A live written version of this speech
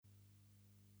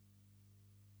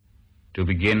to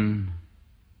begin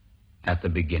at the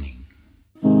beginning.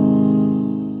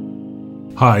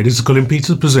 Hi, this is Colin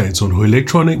Peters presents on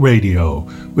Electronic Radio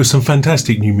with some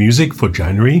fantastic new music for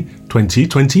January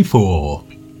 2024.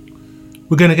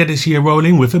 We're going to get this year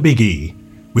rolling with a biggie,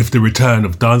 with the return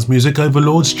of dance music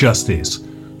overlords Justice,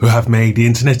 who have made the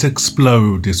internet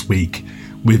explode this week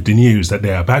with the news that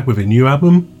they are back with a new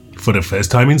album for the first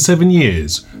time in 7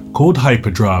 years, called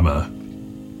Hyperdrama.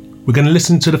 We're going to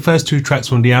listen to the first 2 tracks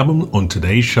from the album on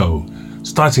today's show,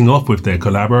 starting off with their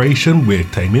collaboration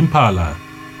with Tame Impala.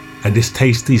 And this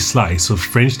tasty slice of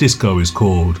French disco is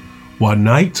called One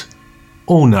Night,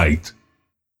 All Night.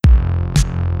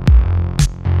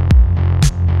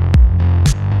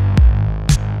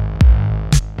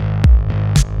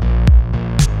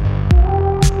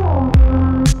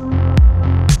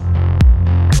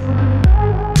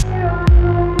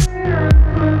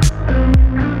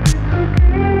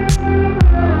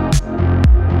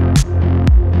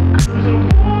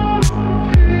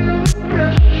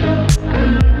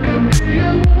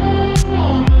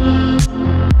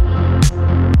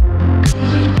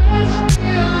 Let's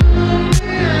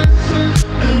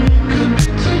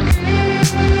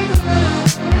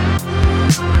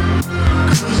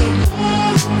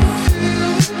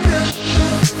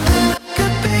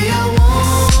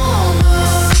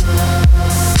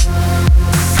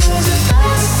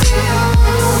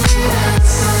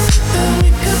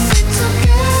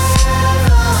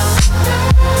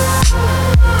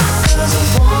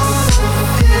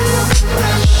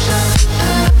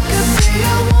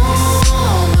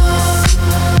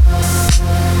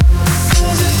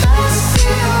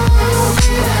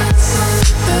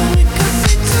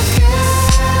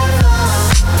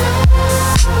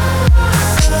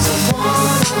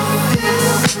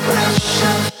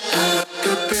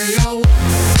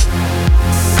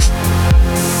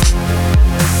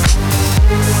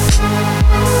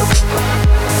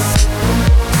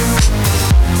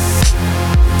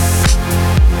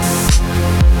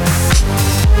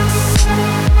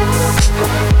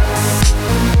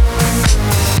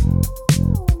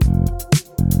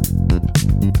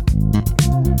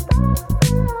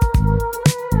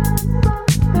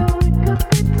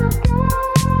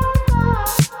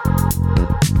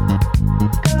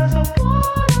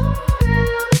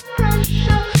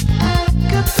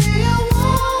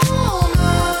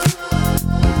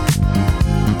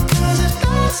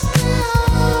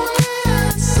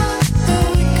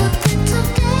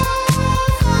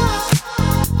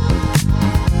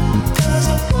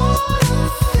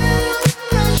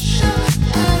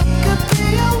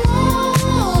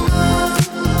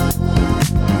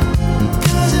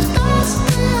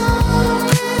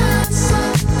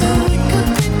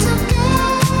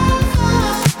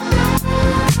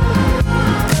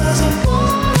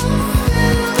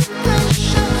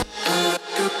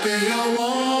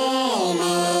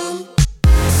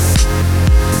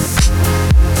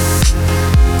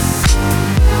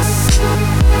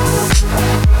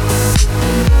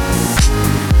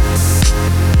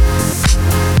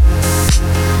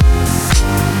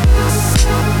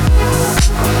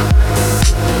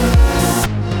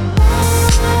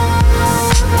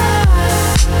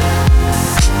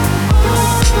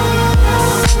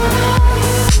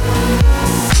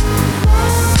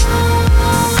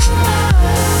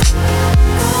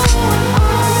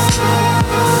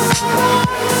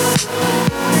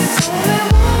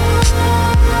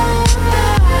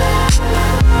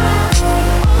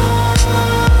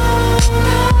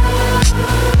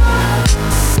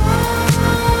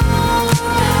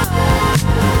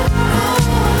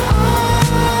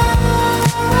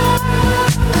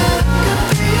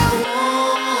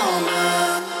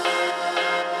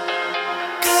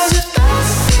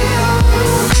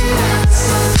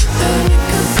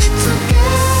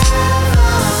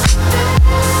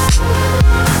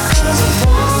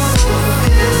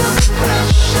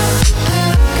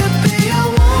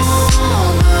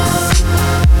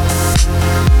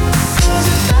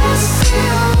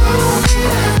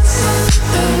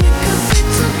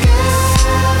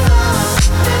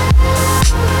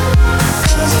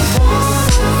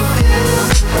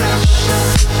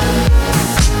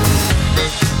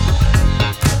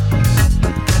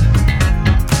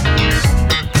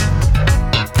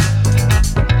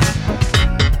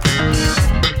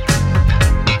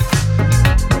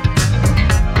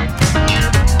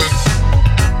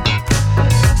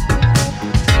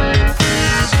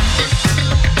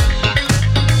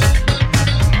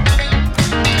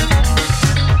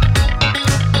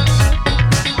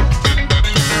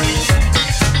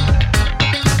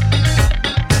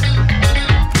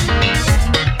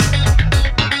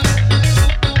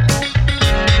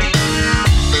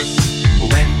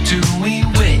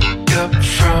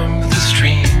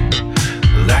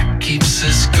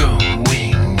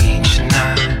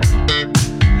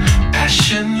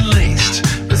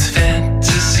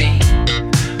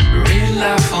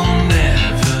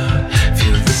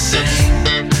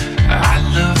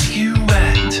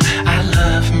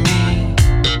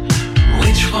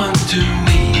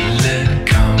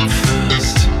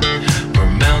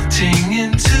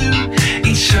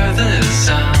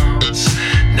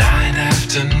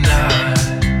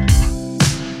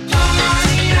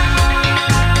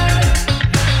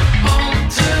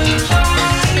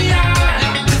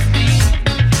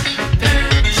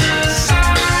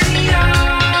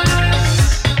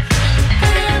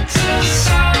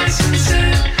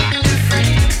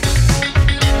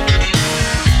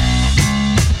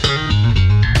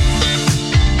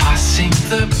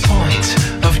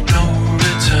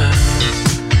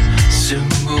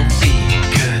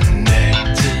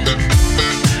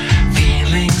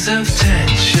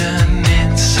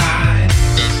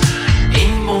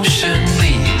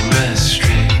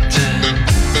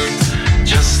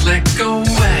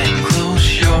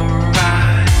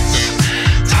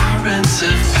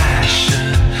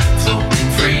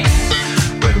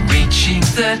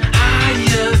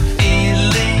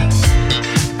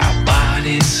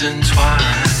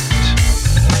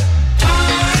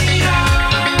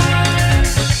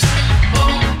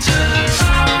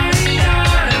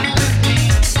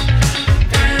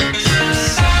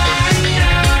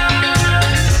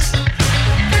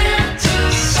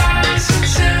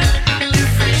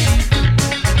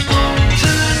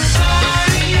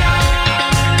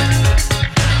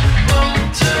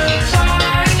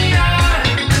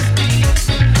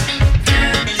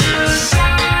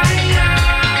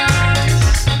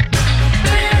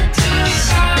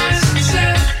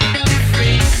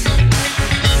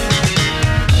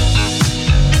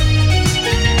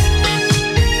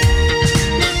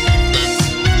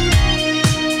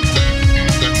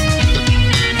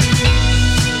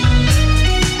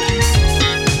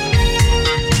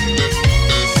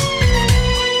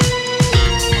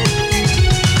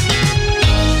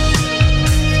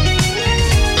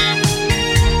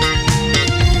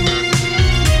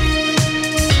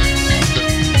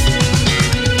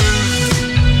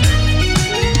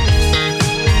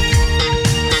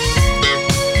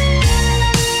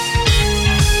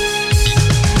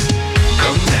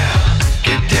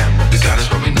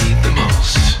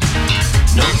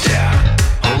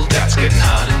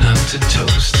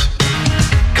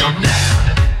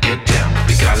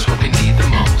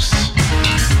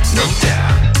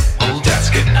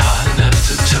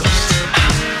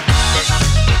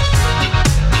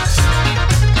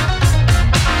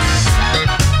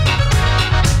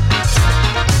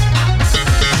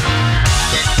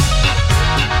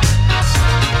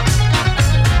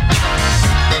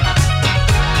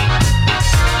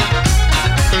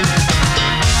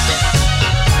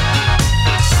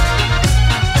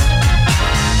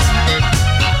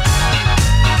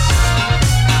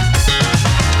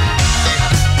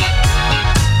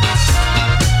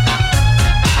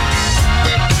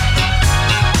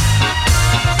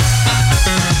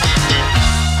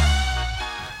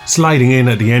Sliding in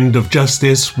at the end of just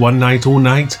this One Night All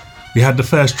Night, we had the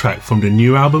first track from the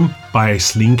new album by a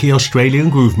slinky Australian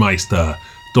groovemeister,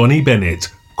 Donny Benet,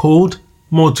 called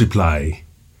Multiply.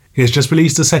 He has just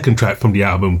released the second track from the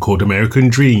album called American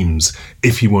Dreams,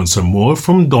 if you want some more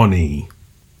from Donny.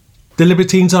 The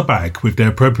Libertines are back with their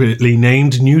appropriately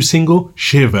named new single,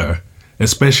 Shiver,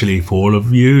 especially for all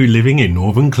of you living in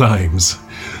northern climes.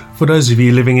 For those of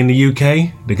you living in the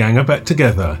UK, the gang are back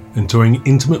together and touring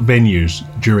intimate venues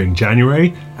during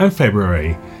January and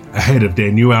February, ahead of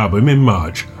their new album in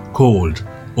March, called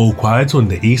All Quiet on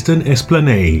the Eastern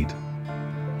Esplanade.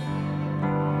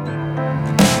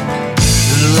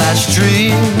 The last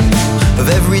dream of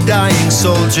every dying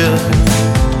soldier,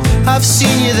 I've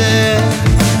seen you there,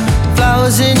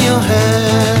 flowers in your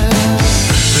hair.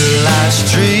 The last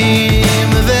dream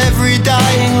of every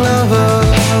dying lover,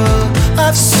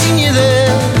 I've seen you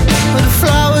there, with the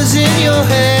flowers in your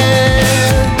hair.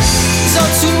 It's all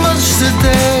too much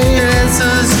today,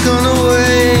 answers gone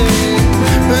away.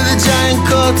 With a giant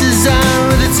courtesan,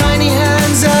 with the tiny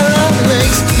hands that love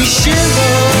makes me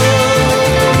shiver.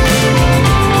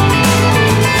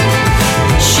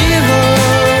 Shiver,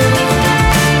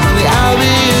 only I'll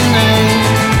be your name.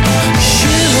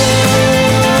 Shiver,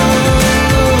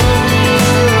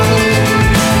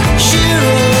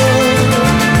 shiver,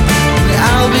 only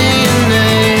I'll be your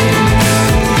name.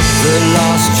 The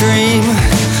last dream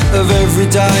of every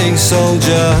dying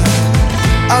soldier,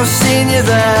 I've seen you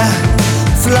there,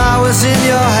 flowers in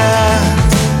your hair.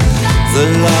 The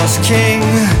last king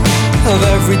of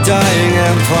every dying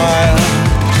empire,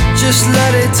 just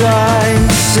let it die,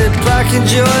 sit back,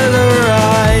 enjoy the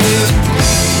ride.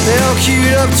 They all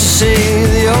queued up to see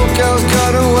the old girls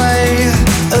got away,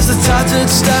 as the tattered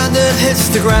standard hits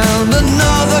the ground.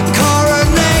 Another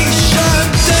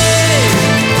coronation day.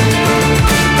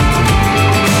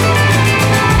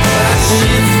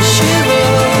 Shiver,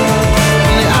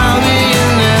 only I'll be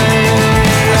your name.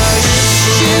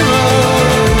 Shiver,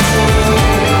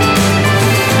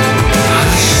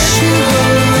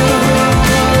 shiver,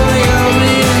 only I'll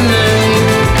be your name.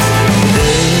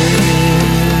 There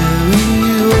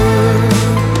we were,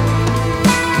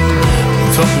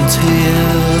 Frontier,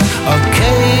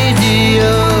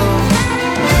 Arcadia.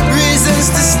 Reasons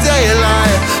to stay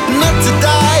alive, not to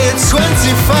die at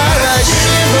 25. I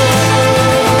shiver.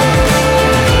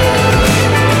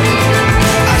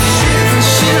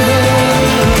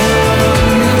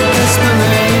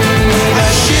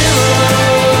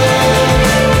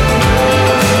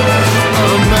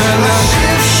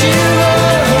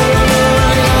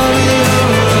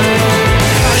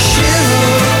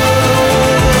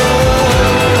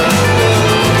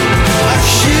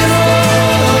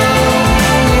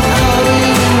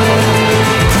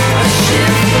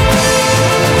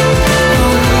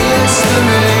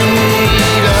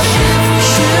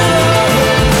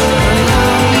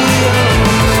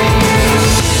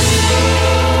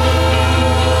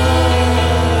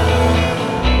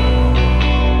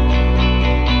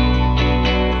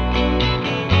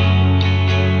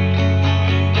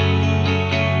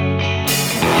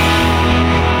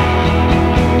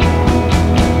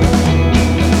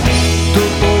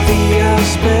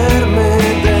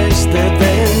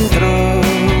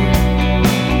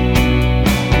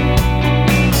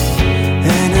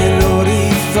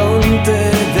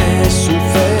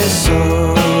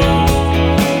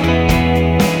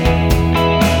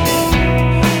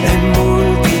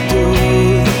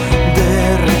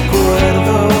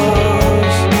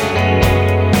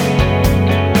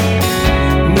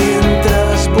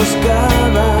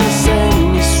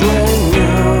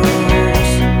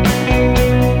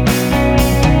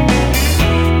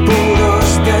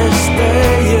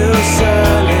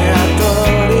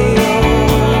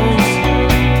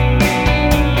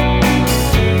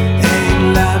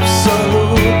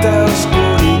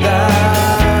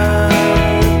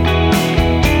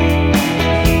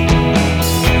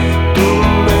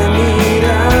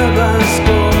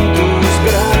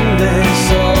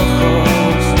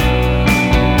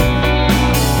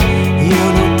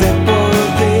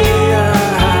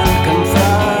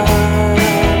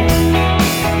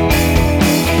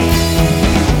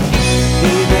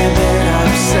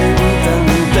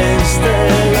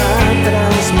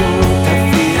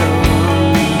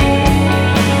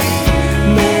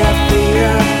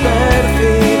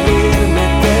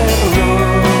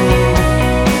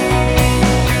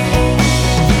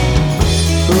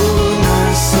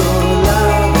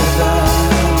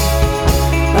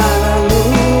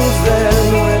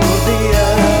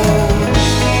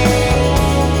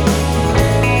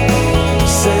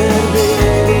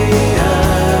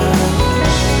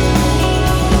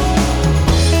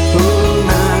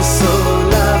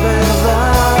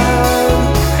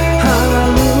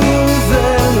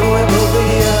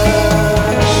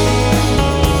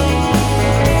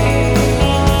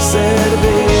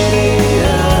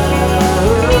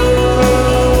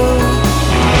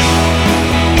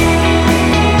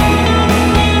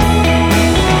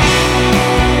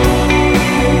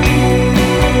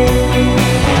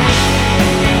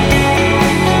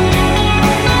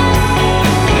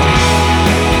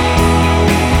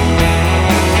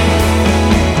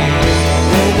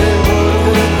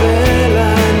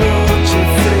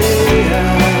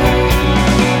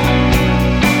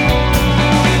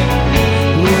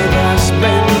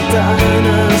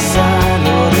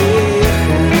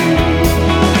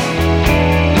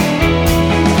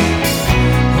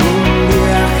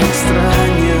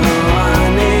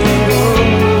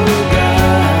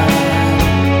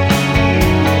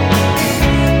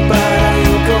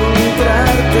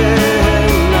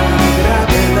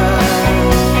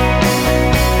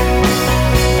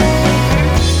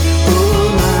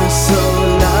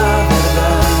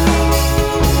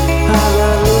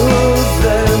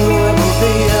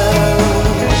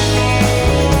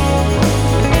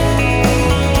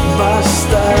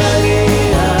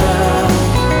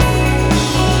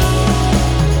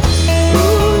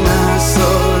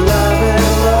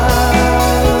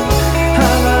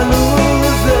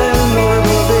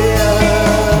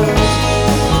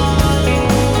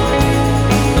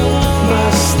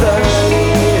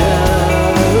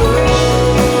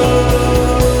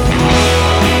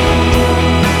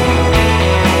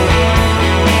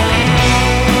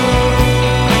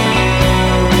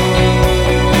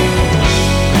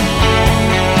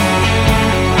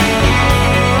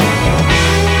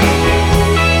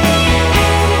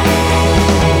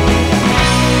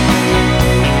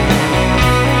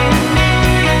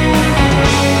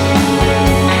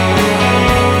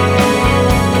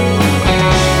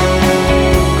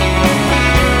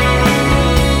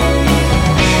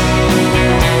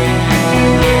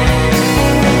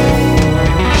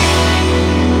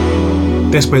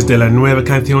 Después de la nueva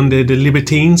canción de The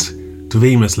Libertines,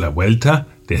 tuvimos la vuelta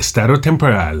de Estado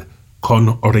Temporal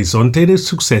con Horizonte de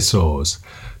Sucesos,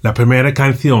 la primera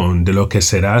canción de lo que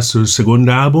será su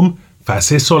segundo álbum,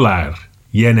 Fase Solar,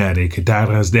 llena de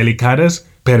guitarras delicadas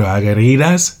pero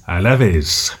aguerridas a la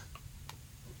vez.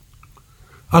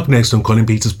 Up next on Colin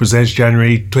Peters Presents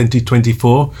January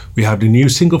 2024, we have the new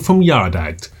single from Yard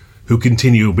Act, who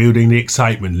continue building the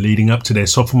excitement leading up to their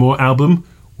sophomore album,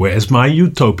 Where's My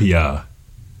Utopia?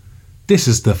 This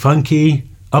is the funky,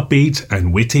 upbeat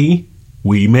and witty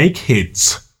We Make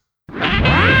Hits.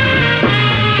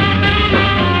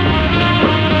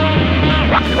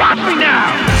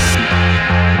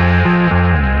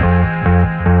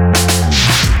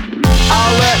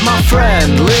 I'll let my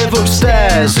friend live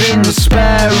upstairs in the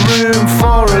spare room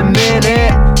for a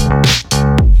minute.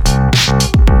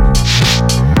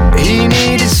 He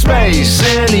needed space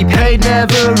and he paid,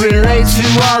 never relate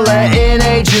to our letting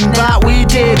agent that we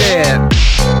did it.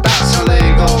 That's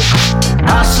illegal.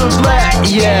 I sublet,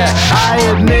 yeah, I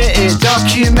admit it.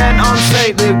 Document on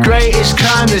tape the greatest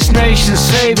crime this nation's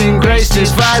saving grace,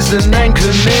 devised and then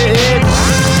committed.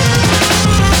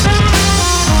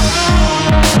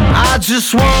 I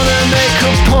just wanna make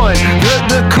a point that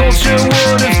the culture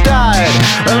would have died,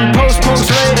 and post-punk's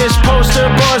latest poster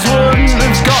boys wouldn't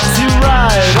have got to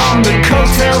ride on the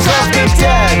coattails of the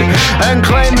dead and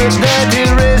claim that their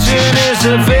derision is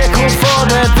a vehicle for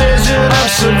their vision of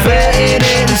subverting it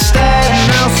instead.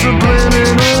 Now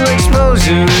subliminal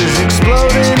exposure is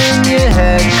exploding in your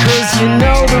head, cause you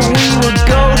know that we were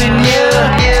golden, yeah,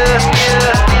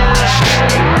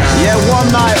 one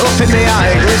night up in the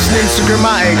attic, listening to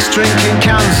grammatics, drinking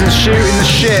cans and shooting the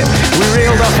shit, we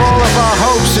reeled off all of our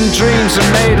hopes and dreams and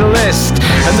made a list.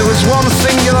 And there was one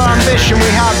singular ambition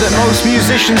we had that most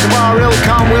musicians of our ilk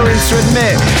aren't willing to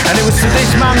admit, and it was to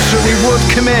this mantra we would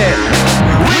commit.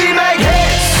 We make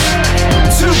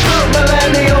hits to put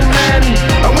millennial men,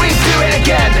 and we do it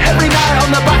again every night on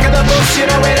the back of the bus. You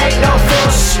know it ain't no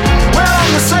fuss, we're on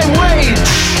the same wage,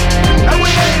 and we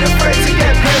ain't afraid to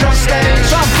get paid on stage.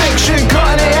 Our fiction,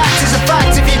 cutting the act is a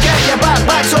fact. If you get your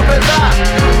backbacks up at that,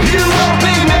 you won't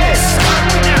be missed.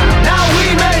 Now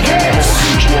we make hits.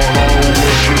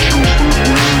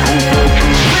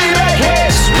 We make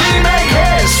hits, we make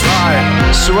hits.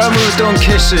 Right, so when we were done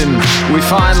kissing, we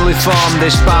finally formed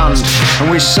this band,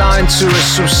 and we signed to a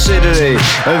subsidiary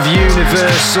of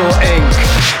Universal Inc.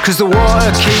 Cause the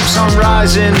water keeps on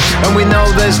rising, and we know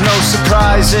there's no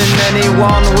surprising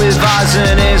anyone with eyes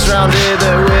and ears round here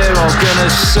that we're all gonna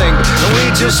sing. And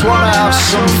we just wanna have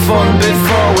some fun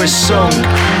before we're sung.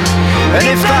 And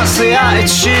if that's the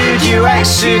attitude you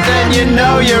exude, then you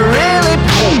know you're really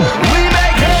boom. We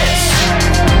make hits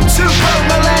to put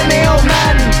millennial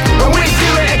men, and we do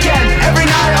it again every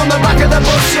night on the back of the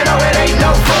bus. You know it ain't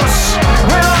no fuss,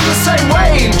 we're on the same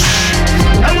wage,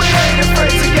 and we ain't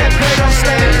afraid to get paid on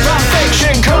stage. Our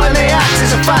fiction, cutting the act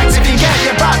is a fact. If you get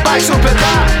your backbacks up at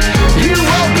that, you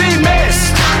won't be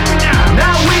missed.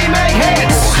 Now we make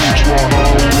hits.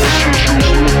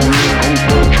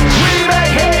 We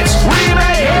make hits, we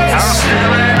make hits. I'm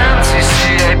still an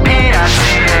anti-C-A-P-I-T-A-L-I-S-T.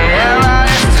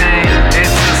 It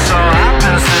just so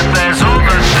happens that there's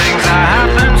other things I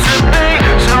happen to be,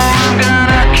 so I'm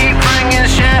gonna keep bringing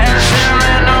shit and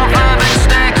selling over the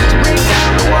sticks to bring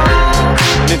down the wall.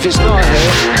 And if it's not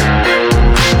here,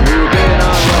 we're being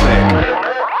ironic.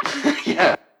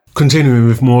 Yeah. Continuing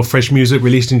with more fresh music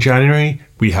released in January,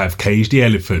 we have Cage the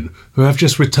Elephant, who have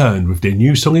just returned with their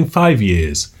new song in 5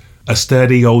 years, a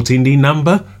sturdy old indie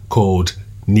number called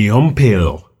Neon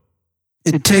Pill.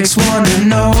 It takes one to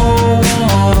know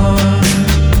one,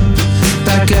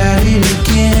 back at it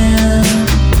again.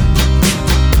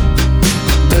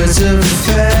 Birds of a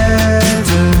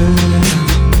feather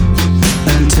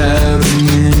and telling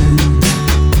in.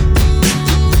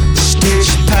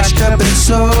 Stitched, patched up and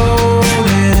sewing,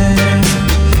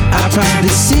 I'll probably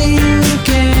see you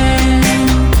again.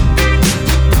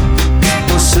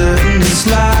 Well, certain it's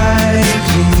likely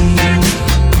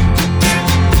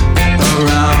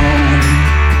around,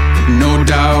 no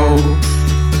doubt,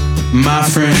 my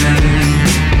friend.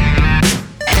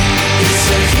 It's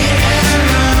a hit and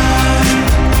run,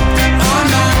 oh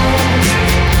no,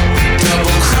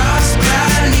 double crossed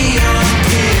by neon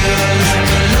pill like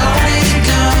a loaded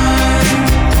gun.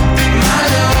 My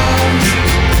love,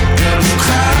 double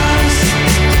crossed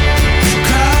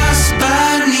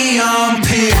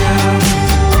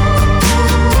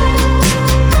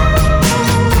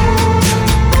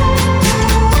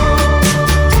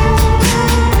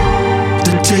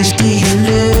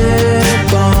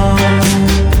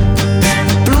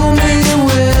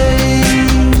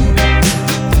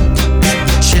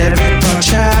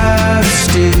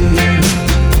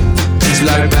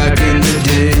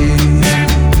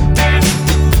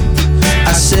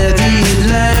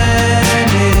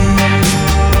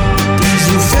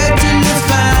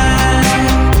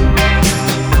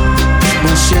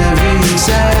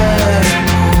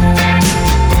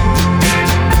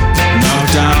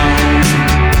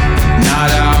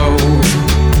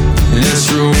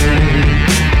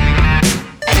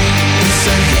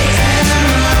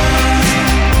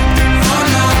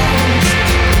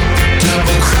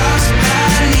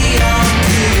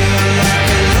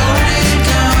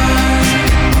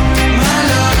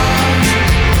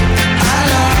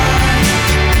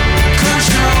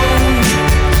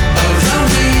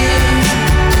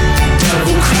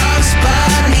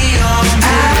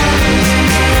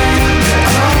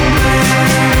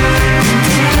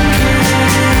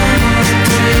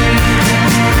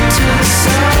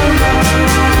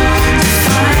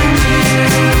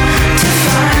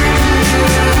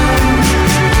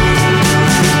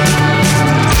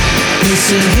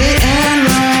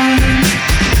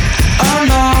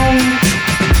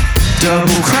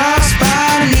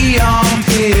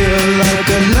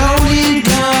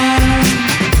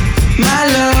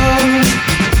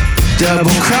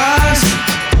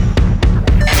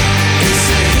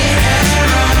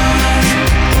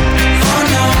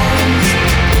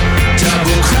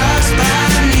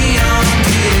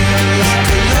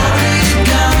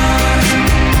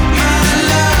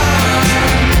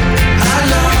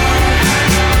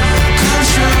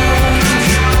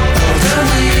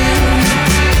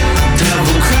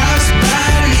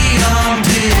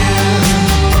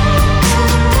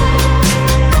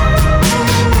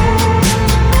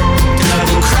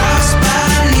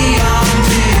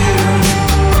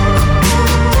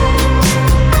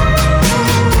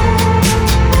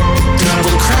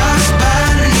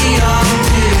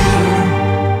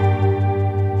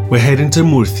we're heading to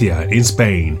Murcia in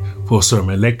Spain for some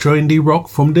electro indie rock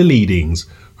from the Leadings,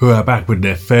 who are back with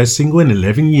their first single in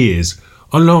 11 years,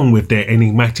 along with their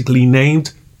enigmatically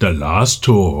named The Last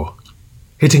Tour.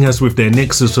 Hitting us with their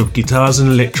nexus of guitars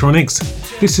and electronics,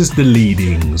 this is The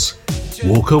Leadings,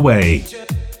 Walk Away.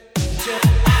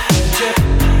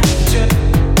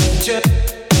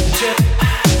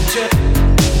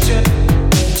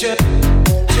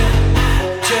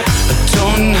 I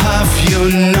don't have your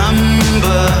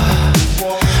number,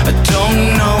 I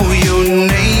don't know your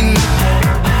name,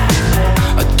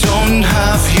 I don't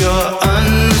have your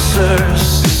answers.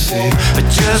 I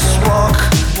just walk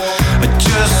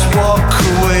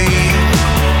away,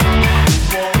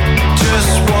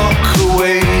 just walk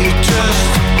away, just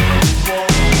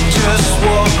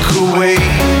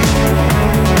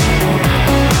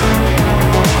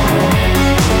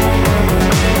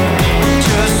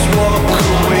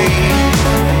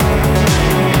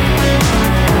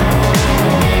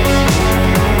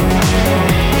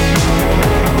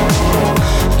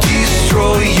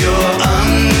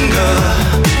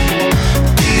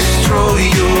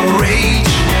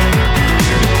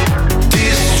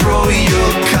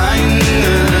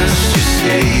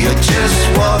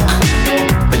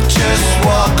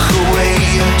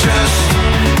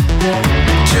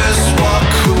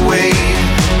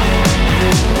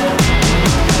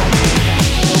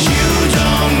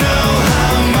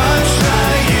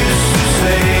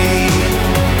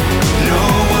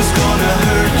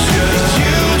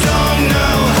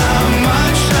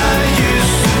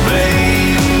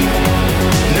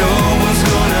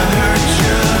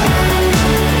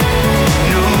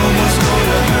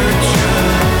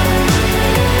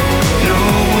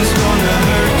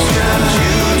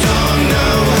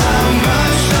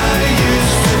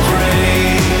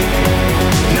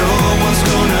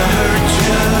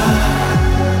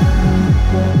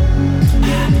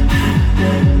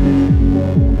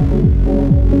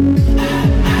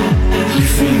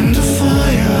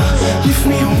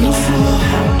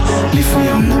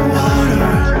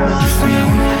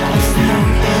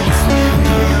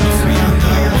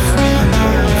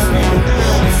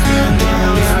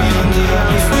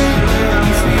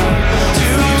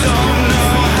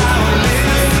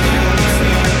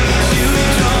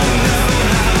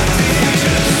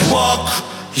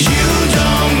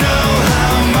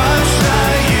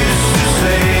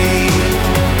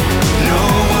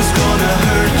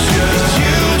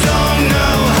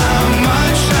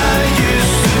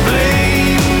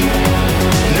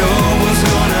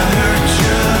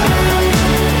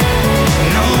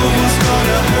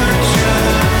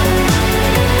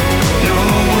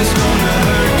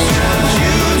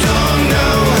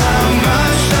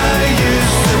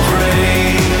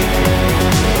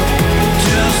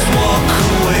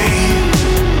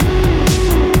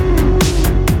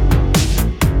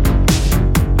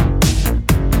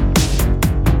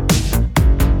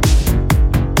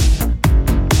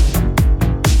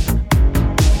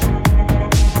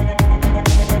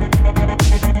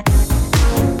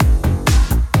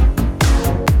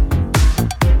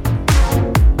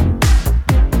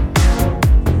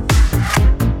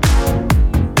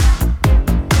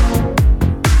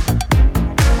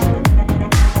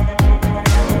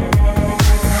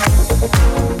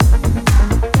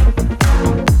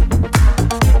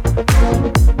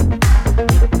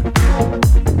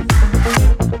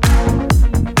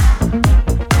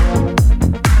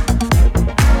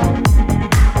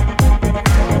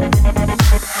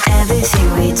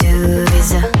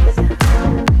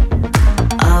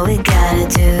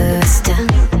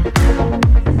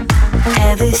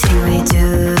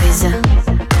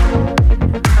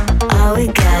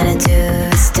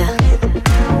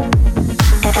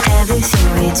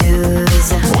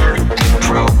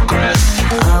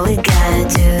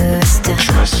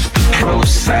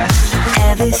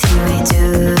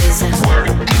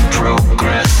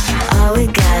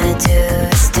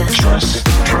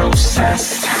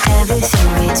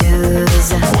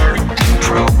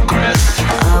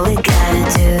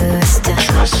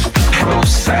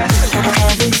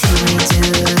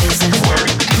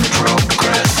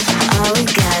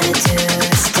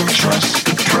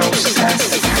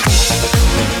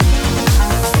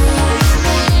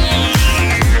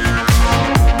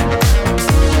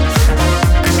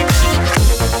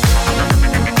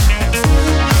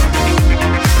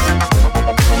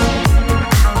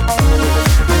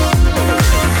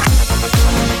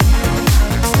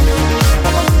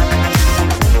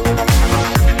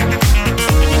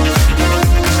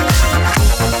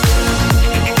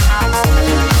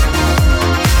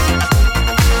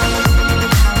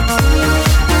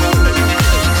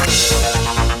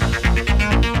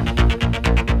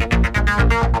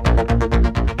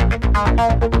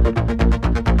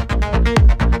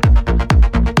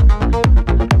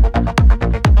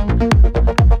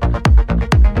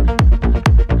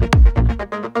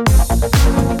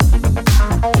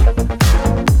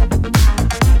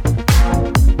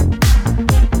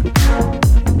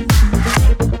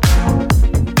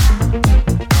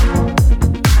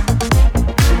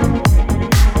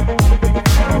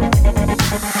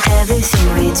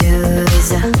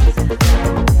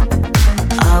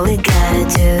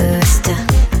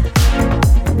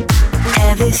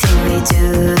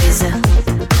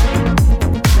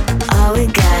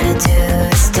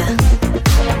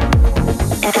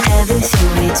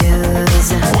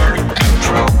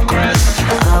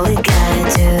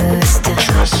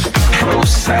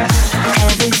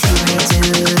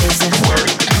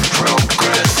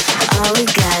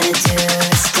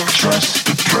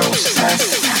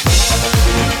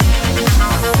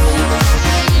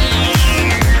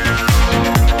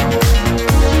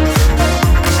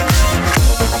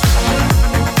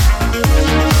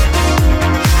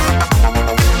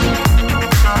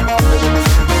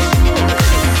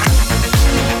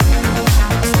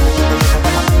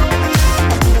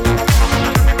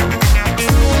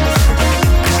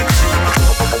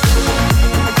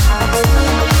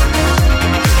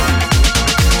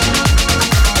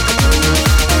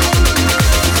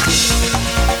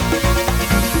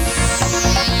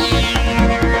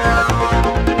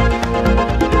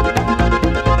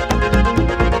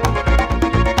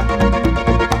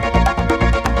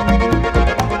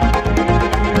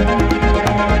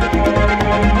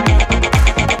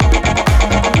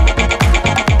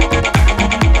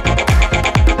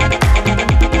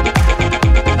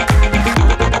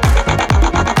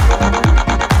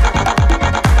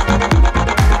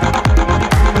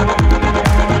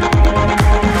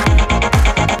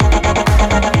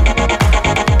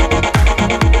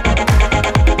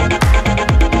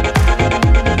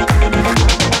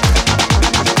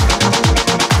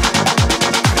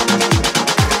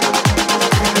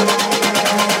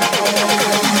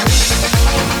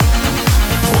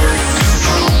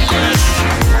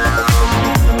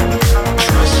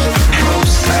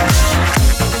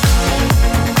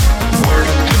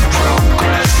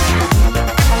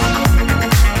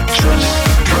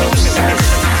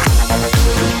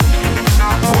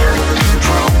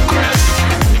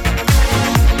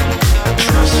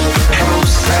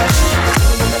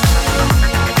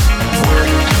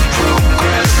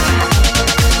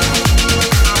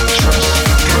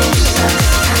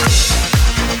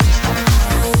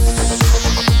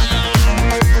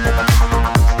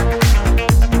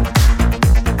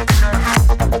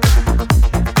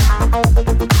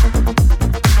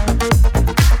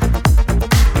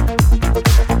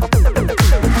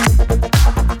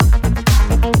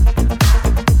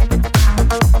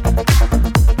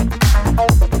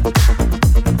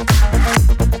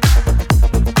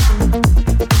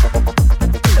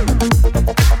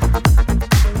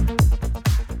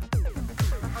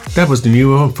That was the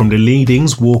new one from the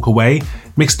Leadings, Walk Away,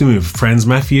 mixed in with Franz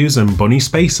Matthews and Bonnie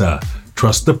Spacer,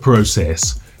 Trust the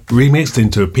Process, remixed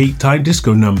into a peak time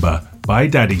disco number by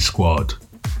Daddy Squad.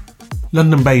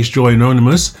 London-based Joy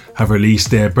Anonymous have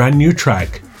released their brand new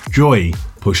track, Joy,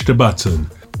 Push the Button,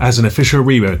 as an official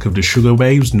rework of the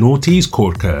Sugababes Naughties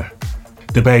Corker.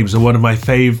 The Babes are one of my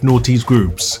fave Naughties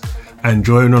groups, and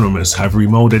Joy Anonymous have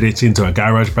remolded it into a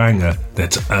garage banger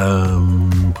that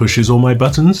pushes all my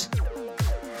buttons.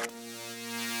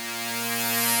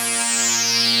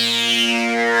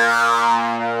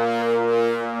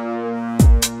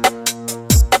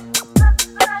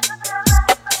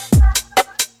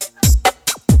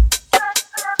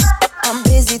 I'm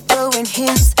busy throwing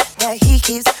hints that he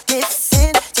keeps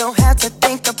missing. Don't have to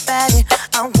think about it.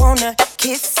 I wanna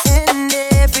kiss and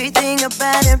everything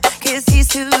about him, 'cause he's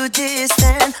too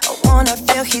distant. I wanna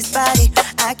feel his body,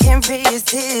 I can't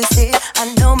resist it.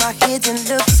 I know my hidden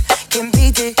looks can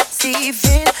be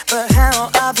deceiving, but how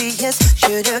obvious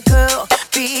should a girl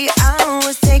be? I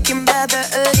was taken by the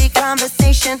early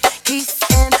conversation he's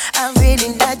in. I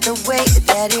really like the way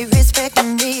that he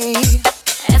respected me.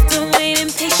 After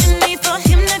waiting patiently for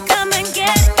him to come and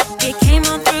get it, he came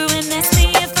on through and asked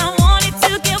me if I wanted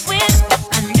to get with it.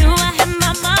 I knew I had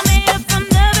my mind made up from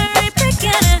the very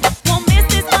beginning. Won't miss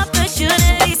this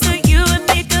opportunity, so you and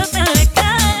me could feel like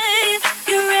life.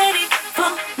 You ready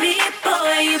for me,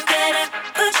 boy? You better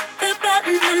push the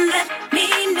button and let me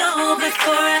know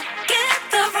before I get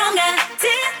the wrong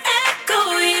idea and go.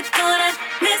 You're gonna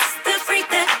miss the freak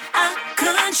that I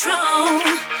control.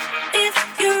 If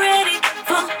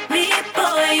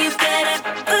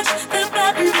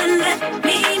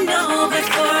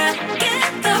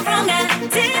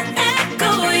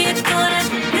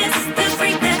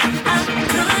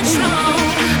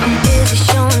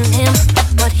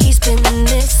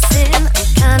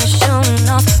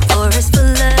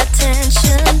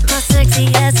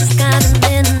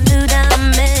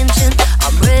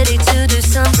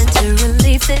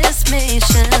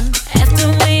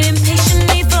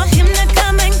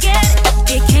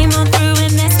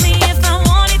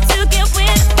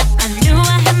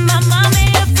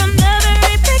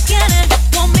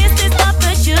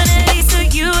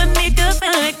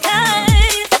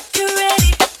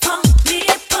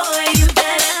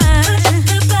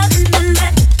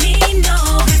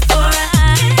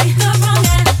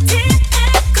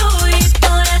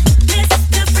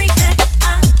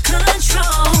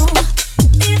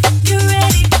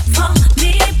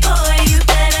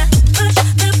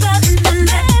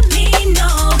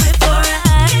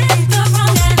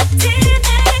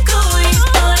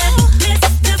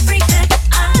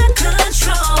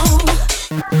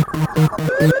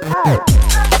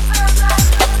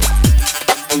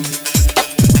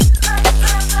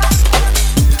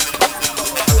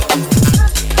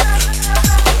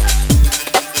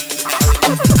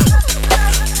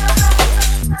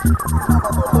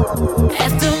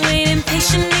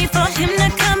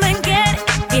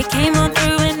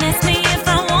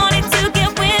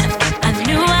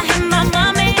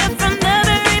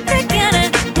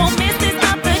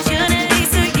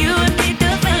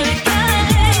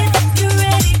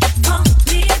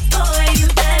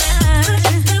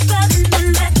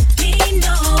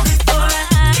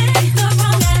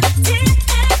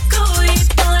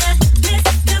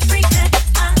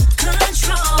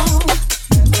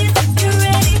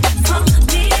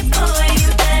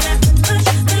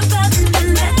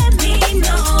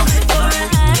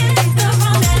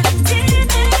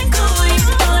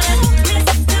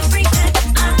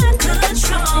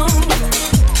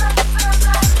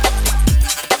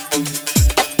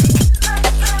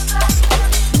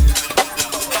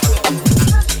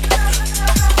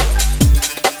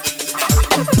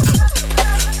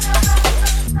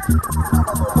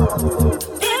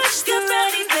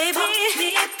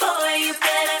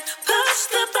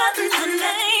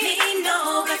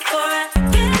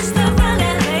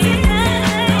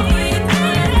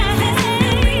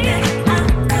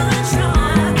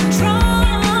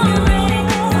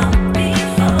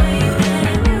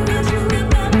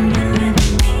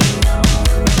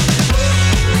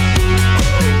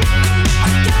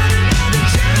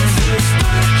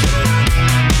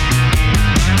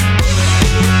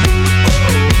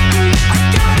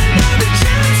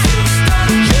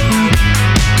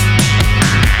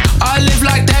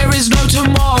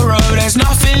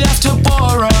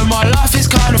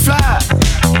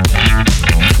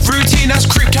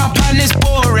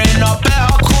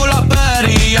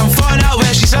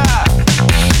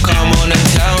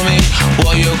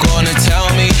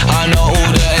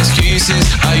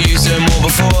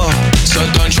so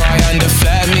don't try and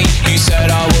deflect me. You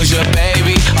said I was your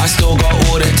baby, I still got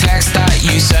all the text that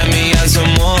you sent me and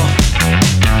some more.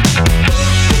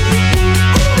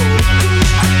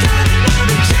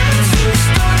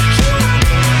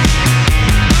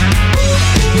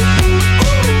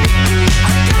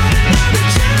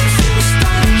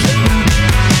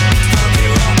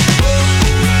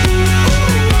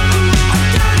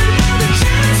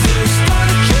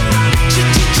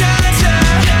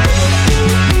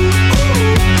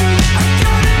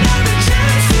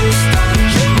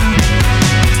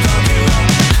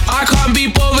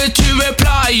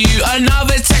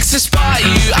 Another text to spy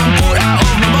you, I'm bored out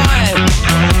of my mind.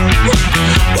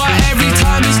 Why every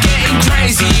time it's getting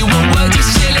crazy, when we're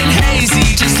just chilling hazy,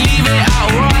 just leave it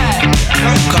outright.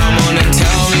 Come on and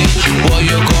tell me what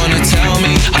you're gonna tell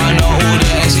me. I know all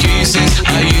the excuses,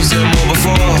 I used them all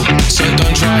before, so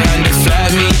don't try and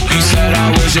deflect me. You said I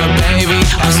was your baby,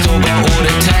 I still got all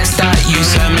the texts that you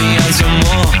sent me and some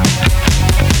more.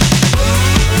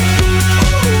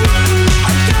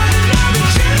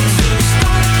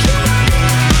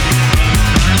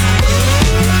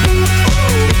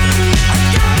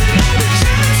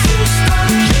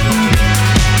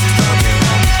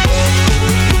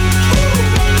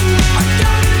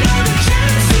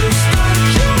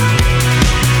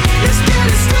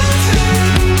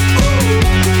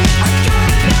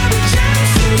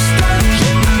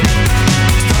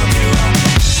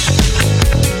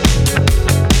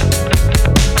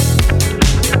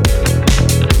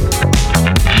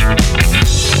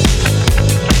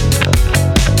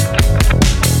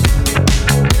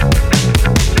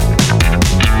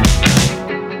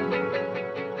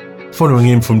 Following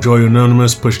in from Joy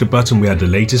Anonymous, Push the Button, we had the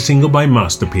latest single by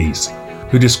Masterpiece,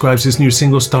 who describes his new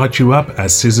single Start You Up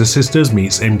as Scissor Sisters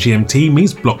meets MGMT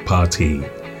meets Block Party.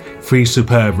 3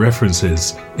 superb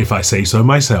references, if I say so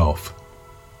myself.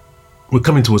 We're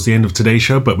coming towards the end of today's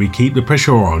show, but we keep the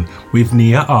pressure on with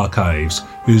Nia Archives,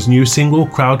 whose new single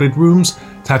Crowded Rooms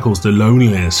tackles the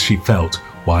loneliness she felt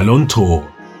while on tour.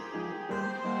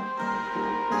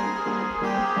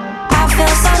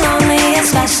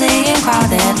 Especially in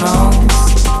crowded rooms.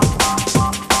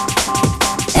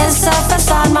 It's a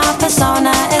facade, my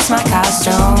persona is my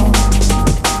costume.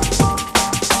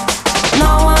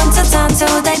 No one to turn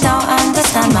to, they don't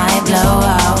understand my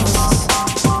blues.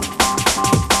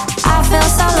 I feel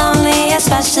so lonely,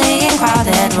 especially in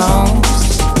crowded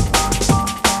rooms.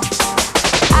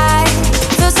 I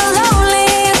feel so lonely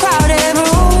in crowded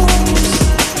rooms.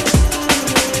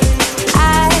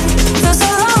 I feel so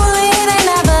lonely, they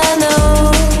never knew.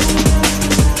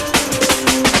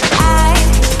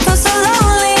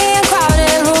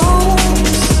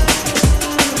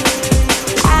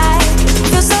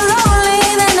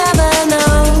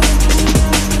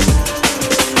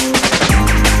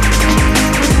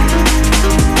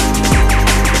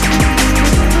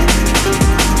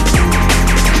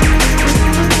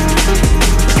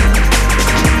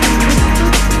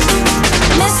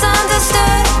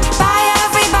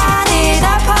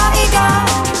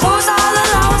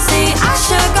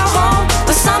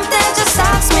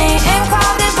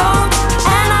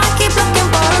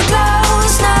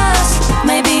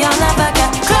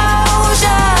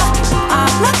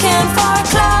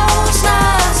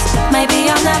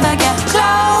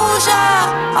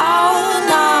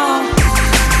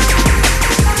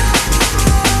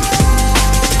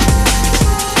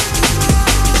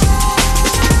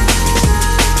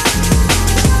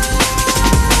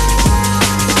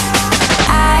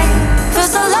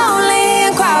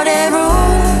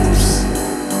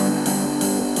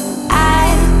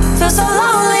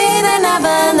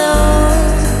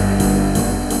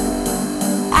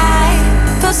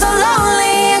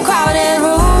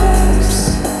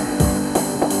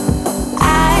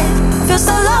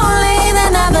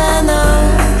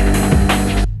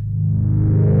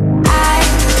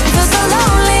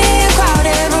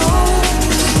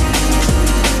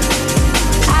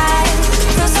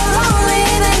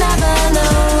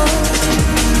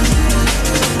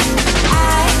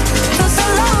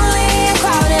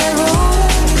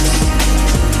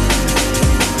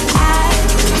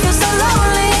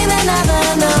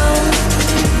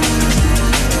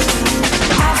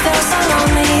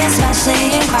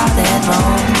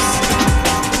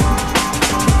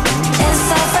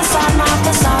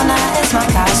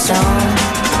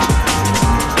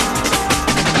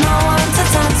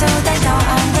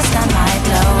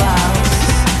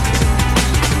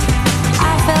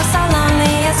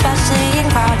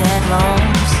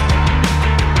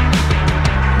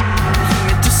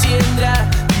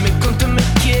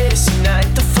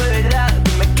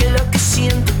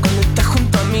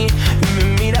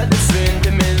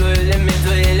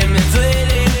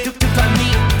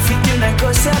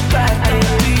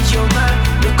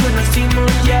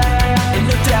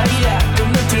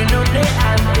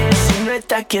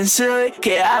 quién soy,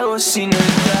 qué hago si no estás.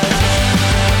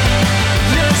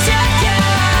 No se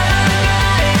acaba, no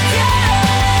deja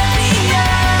de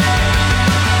brillar.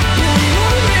 No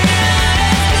es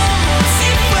como si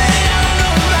fuera uno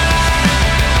más.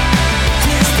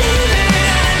 Y este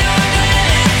verano no he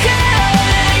dejado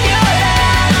de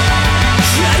llorar.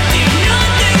 Y a ti no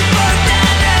te importa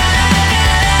nada.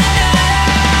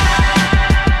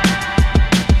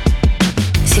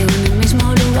 Sigo en el mismo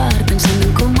lugar pensando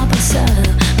en cómo ha pasado.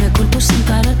 Me culpo sin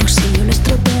parar por si yo lo he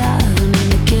estropeado. Ni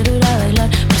me quiero ir a bailar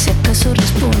por si acaso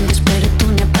respondes, pero tú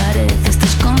ni apareces, te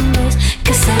escondes.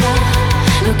 ¿Qué será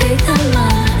lo que hice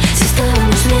mal? Si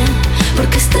estábamos bien,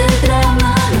 porque este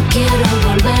drama no quiero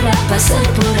volver a pasar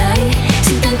por ahí.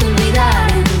 Si intento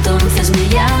olvidar, entonces me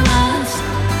llamas.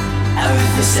 A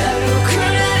veces hablo con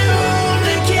algo,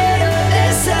 me quiero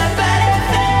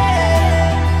desaparecer.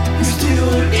 Me estoy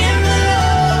volviendo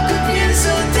loco,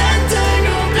 pienso tanto en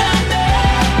un plan B.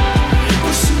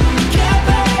 Por si nunca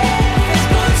apareces,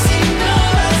 por si no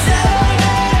vas a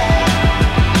volver.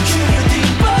 Que no te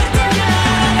importa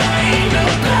nada y no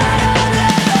paro de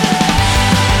ver.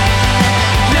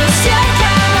 No se ha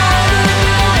acabado,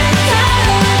 no he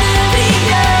dejado de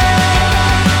brillar.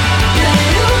 La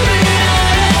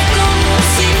iluminaré como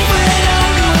si fuera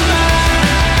uno más.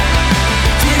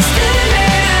 Y este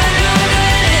verano no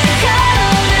he dejado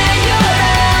de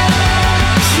llorar.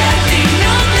 Y a ti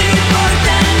no te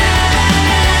importa nada,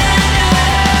 nada, nada.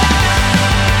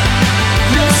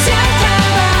 No se ha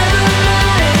acabado, no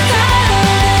he dejado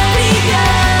de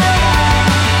brillar.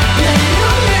 La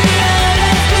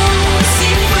iluminaré como si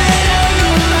fuera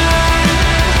uno más.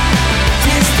 Y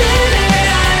este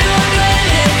verano no he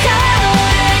dejado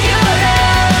de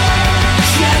llorar.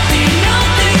 Y a ti no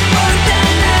te importa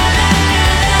nada,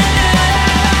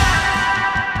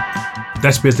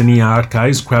 Después tenía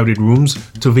Archives Crowded Rooms,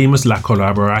 tuvimos la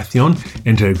colaboración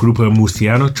entre el grupo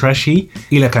murciano Trashi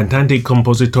y la cantante y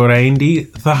compositora indie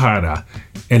Zahara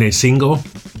en el single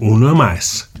Uno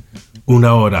Más,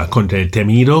 una hora contra el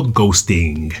temido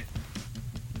ghosting.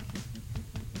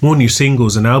 More new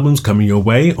singles and albums coming your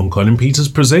way on Colin Peters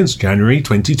Presents January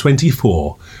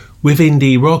 2024, with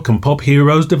indie rock and pop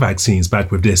heroes The Vaccines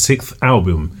back with their 6th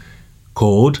album,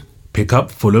 called Pick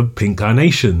Up Full of Pink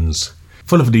Carnations.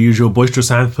 Full of the usual boisterous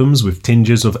anthems with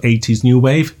tinges of 80s new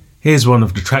wave, here's one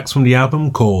of the tracks from the album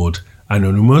called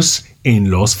Anonymous in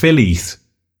Los Feliz.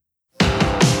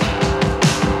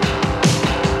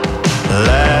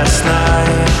 Last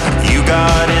night, you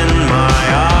got in my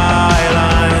eye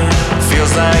line.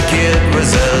 Feels like it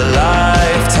was a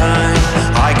lifetime.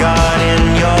 I got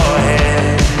in your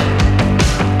head.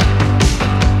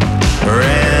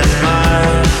 Ran my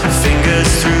fingers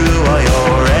through all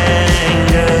your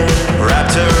anger.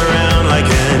 Wrapped around like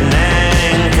an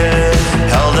anchor.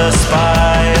 Held us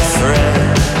by a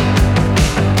thread.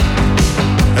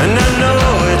 And I know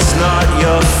it's not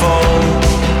your fault.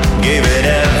 Gave it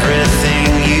everything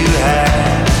you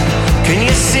had. Can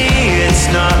you see it's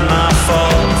not my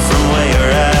fault from where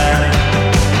you're at?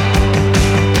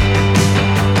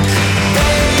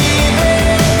 Baby,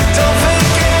 don't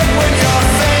forget when you're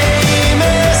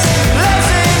famous. Love's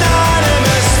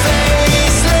anonymous,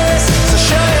 faceless. So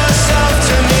show yourself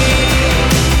to me.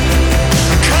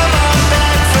 Come on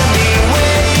back for me,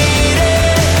 waiting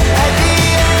at the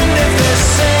end of the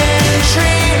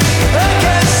century. I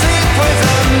can't sleep with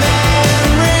a man.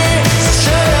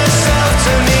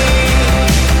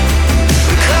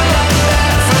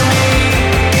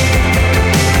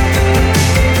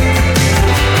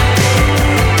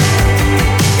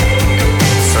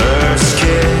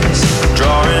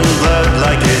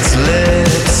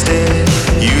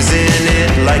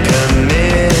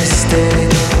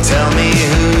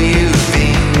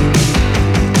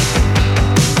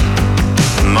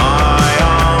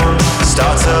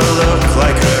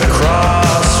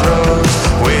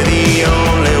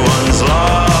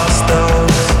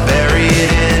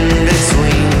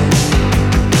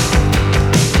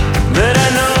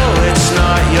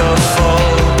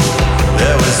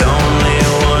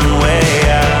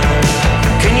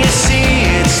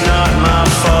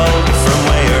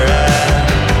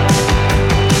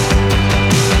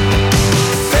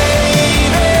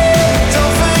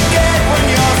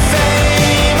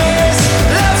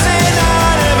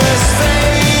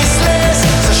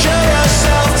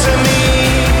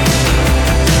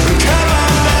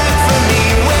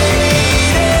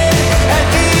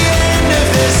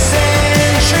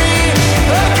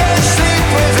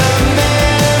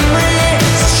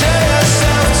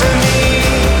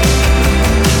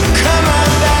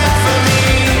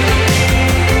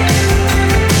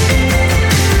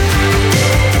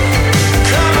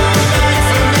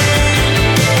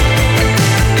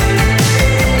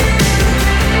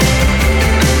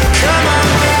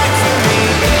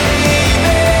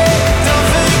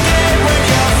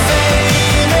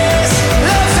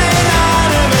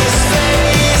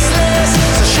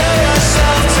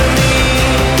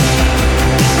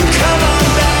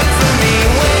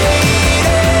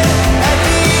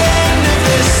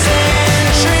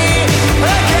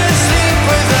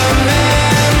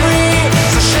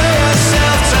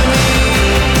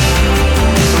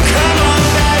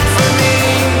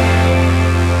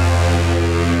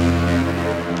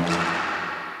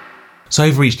 So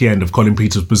I've reached the end of Colin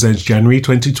Peters Presents January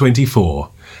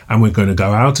 2024, and we're going to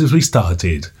go out as we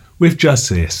started, with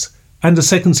Justice, and the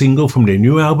second single from their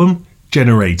new album,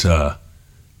 Generator,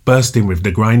 bursting with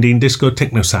the grinding disco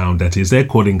techno sound that is their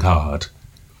calling card.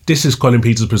 This is Colin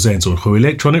Peters Presents on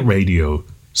Electronic Radio.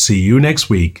 See you next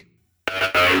week.